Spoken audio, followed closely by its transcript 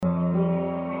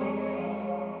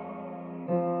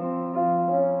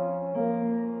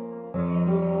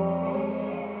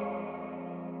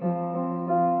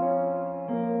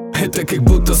это как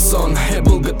будто сон. Я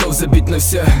был готов забить на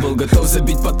все, был готов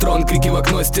забить патрон. Крики в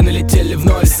окно, стены летели в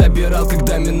ноль. Собирал как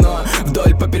домино,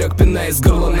 вдоль поперек пина из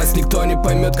горла. Нас никто не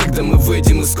поймет, когда мы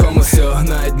выйдем из комы. Все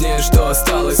на дне, что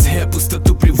осталось. Я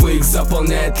пустоту привык,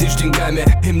 заполняет лишь деньгами.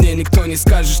 И мне никто не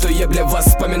скажет, что я для вас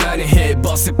вспоминание. Я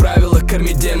ебался в правилах,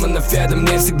 кормить демонов ядом.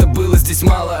 Мне всегда было здесь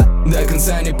мало, до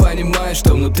конца не понимаю,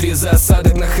 что внутри за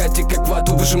осадок. На хате как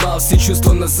вату выжимал все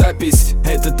чувства на запись.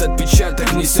 Этот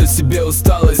отпечаток несет в себе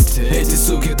усталость. Эти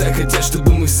суки так хотят,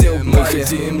 чтобы мы все упали. Мы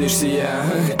хотим лишь сия.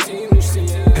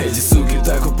 Эти суки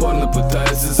так упорно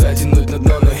пытаются затянуть на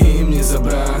дно, но им не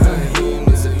забрать.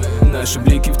 Наши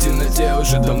блики в темноте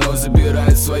уже давно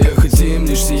забирают свое. Хотим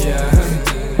лишь сия.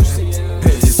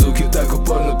 Эти суки так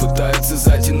упорно пытаются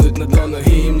затянуть на дно, но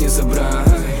им не забрать.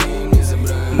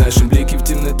 Наши блики в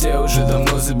темноте уже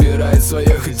давно забирают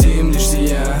свое. Хотим лишь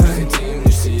сия.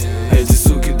 Эти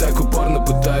суки так упорно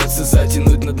пытаются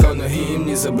затянуть на дно, но им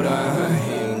не забрать.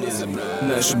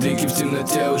 Наши блики в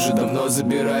темноте уже давно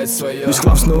забирают свое. Весь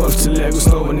хлам снова в телегу,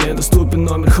 снова недоступен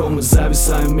номер хоум. Мы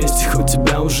зависаем вместе, хоть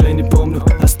тебя уже не помню.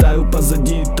 Оставил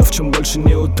позади то, в чем больше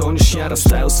не утонешь. Я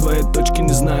расставил свои точки,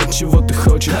 не знаю, чего ты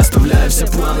хочешь. Оставляю все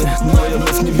планы, но я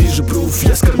вновь не вижу пруф.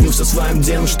 Я скорблю со своим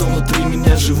делом, что внутри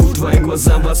меня живут. Твои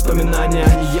глаза воспоминания,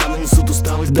 они явно несут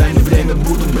усталость. Дай мне время,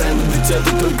 буду брендом, ведь это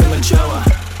только начало.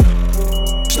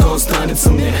 Что останется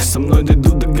мне? Со мной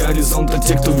дойдут до горизонта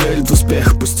те, кто верит в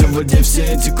успех. Пустил в воде все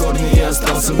эти корни, я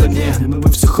остался на дне. Но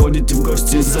вы все ходите в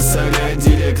гости, засоряя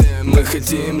директ. Мы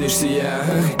хотим лишь сия.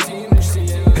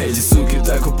 Эти суки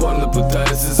так упорно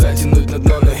пытаются затянуть на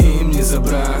дно, но им не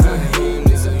забрать.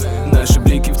 Наши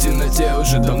блики в темноте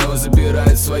уже давно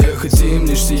забирают свое. Хотим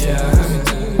лишь сия.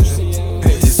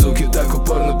 Эти суки так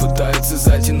упорно пытаются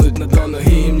затянуть на дно, но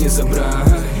им не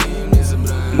забрать.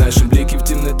 Наши блики в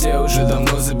темноте уже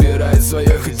давно забирают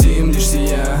свое. Хотим лишь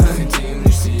сия.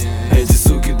 Эти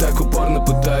суки так упорно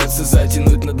пытаются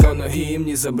затянуть на дно, но им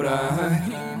не забрать.